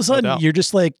 Because all of a sudden you're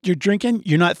just like, you're drinking,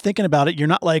 you're not thinking about it, you're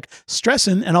not like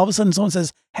stressing, and all of a sudden someone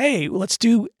says, hey, let's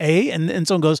do A, and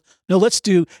someone goes, no, let's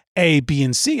do A, B,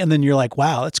 and C, and then you're like,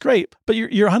 wow, that's great. But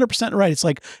you're 100% right. It's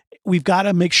like, we've got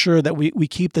to make sure that we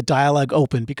keep the dialogue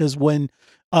open, because when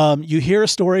you hear a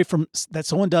story that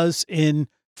someone does in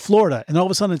Florida, and all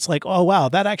of a sudden it's like, oh, wow,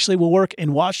 that actually will work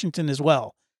in Washington as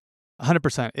well.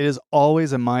 100%. It is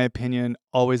always, in my opinion,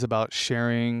 always about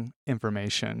sharing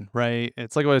information, right?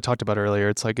 It's like what I talked about earlier.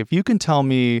 It's like, if you can tell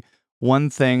me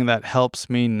one thing that helps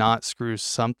me not screw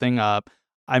something up,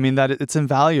 I mean, that it's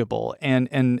invaluable.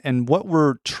 And what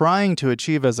we're trying to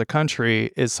achieve as a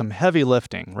country is some heavy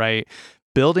lifting, right?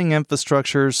 Building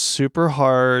infrastructure is super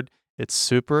hard. It's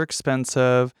super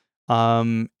expensive.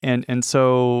 And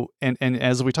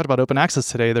as we talked about open access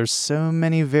today, there's so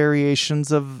many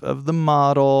variations of the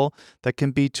model that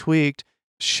can be tweaked.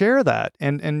 Share that.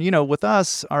 And with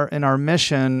us, in our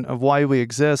mission of why we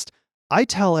exist, I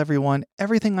tell everyone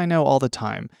everything I know all the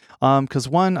time. Because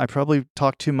one, I probably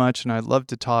talk too much and I love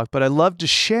to talk, but I love to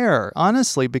share,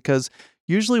 honestly, because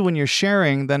usually when you're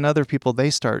sharing, then other people, they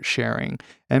start sharing.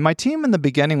 And my team in the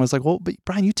beginning was like, well, but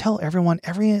Brian, you tell everyone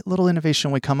every little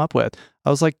innovation we come up with. I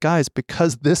was like, guys,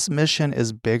 because this mission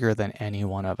is bigger than any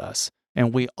one of us,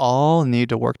 and we all need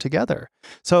to work together.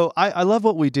 So I love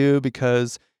what we do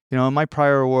because, in my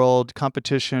prior world,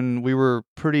 competition, we were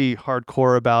pretty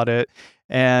hardcore about it.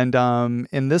 And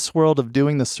in this world of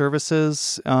doing the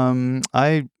services,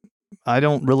 I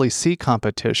don't really see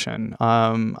competition.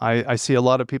 I see a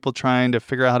lot of people trying to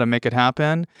figure out how to make it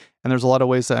happen, and there's a lot of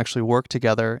ways to actually work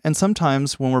together. And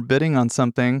sometimes when we're bidding on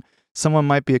something, someone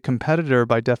might be a competitor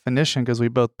by definition because we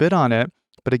both bid on it.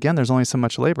 But again, there's only so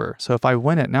much labor. So if I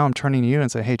win it, now I'm turning to you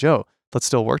and say, hey, Joe, let's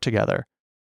still work together.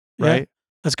 Right? Yeah,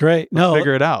 that's great. Let's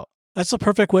figure it out. That's the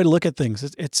perfect way to look at things.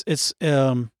 It's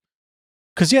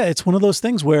because it's one of those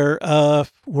things where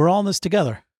we're all in this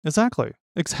together. Exactly.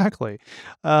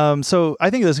 So I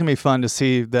think it's going to be fun to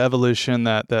see the evolution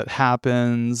that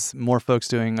happens, more folks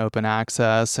doing open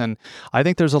access. And I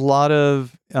think there's a lot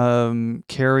of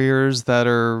carriers that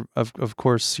are, of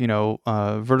course,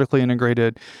 vertically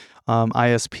integrated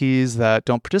ISPs that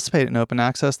don't participate in open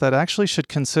access that actually should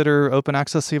consider open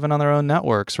access even on their own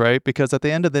networks, right? Because at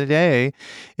the end of the day,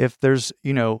 if there's,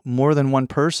 more than one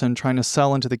person trying to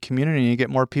sell into the community and you get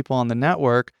more people on the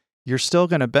network, you're still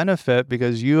going to benefit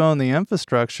because you own the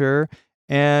infrastructure.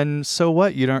 And so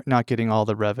what? You're not getting all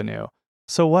the revenue.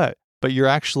 So what? But you're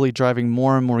actually driving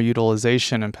more and more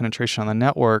utilization and penetration on the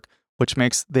network, which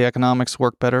makes the economics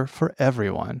work better for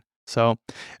everyone. So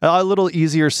a little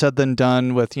easier said than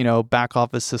done with, back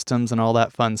office systems and all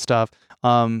that fun stuff.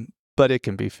 But it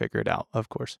can be figured out, of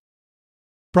course.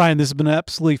 Brian, this has been an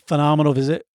absolutely phenomenal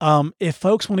visit. If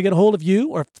folks want to get a hold of you,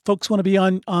 or if folks want to be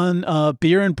on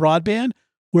Beer and Broadband,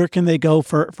 where can they go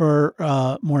for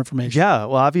more information? Yeah,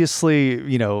 well,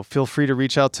 obviously, feel free to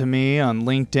reach out to me on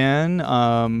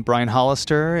LinkedIn, Brian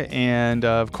Hollister, and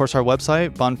of course our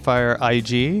website,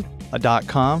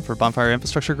 bonfireig.com for Bonfire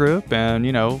Infrastructure Group, and,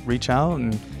 reach out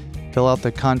and fill out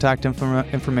the contact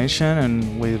information,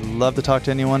 and we love to talk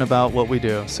to anyone about what we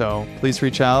do. So please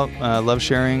reach out. Love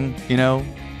sharing,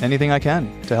 anything I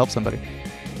can to help somebody.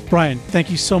 Brian, thank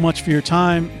you so much for your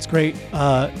time. It's great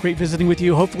visiting with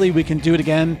you. Hopefully we can do it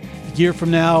again a year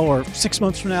from now or 6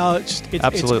 months from now. It's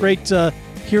great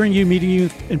hearing you, meeting you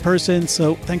in person.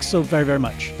 So thanks so very, very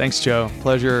much. Thanks, Joe.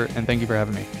 Pleasure, and thank you for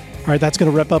having me. All right, that's going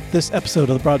to wrap up this episode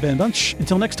of the Broadband Bunch.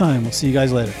 Until next time, we'll see you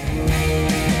guys later.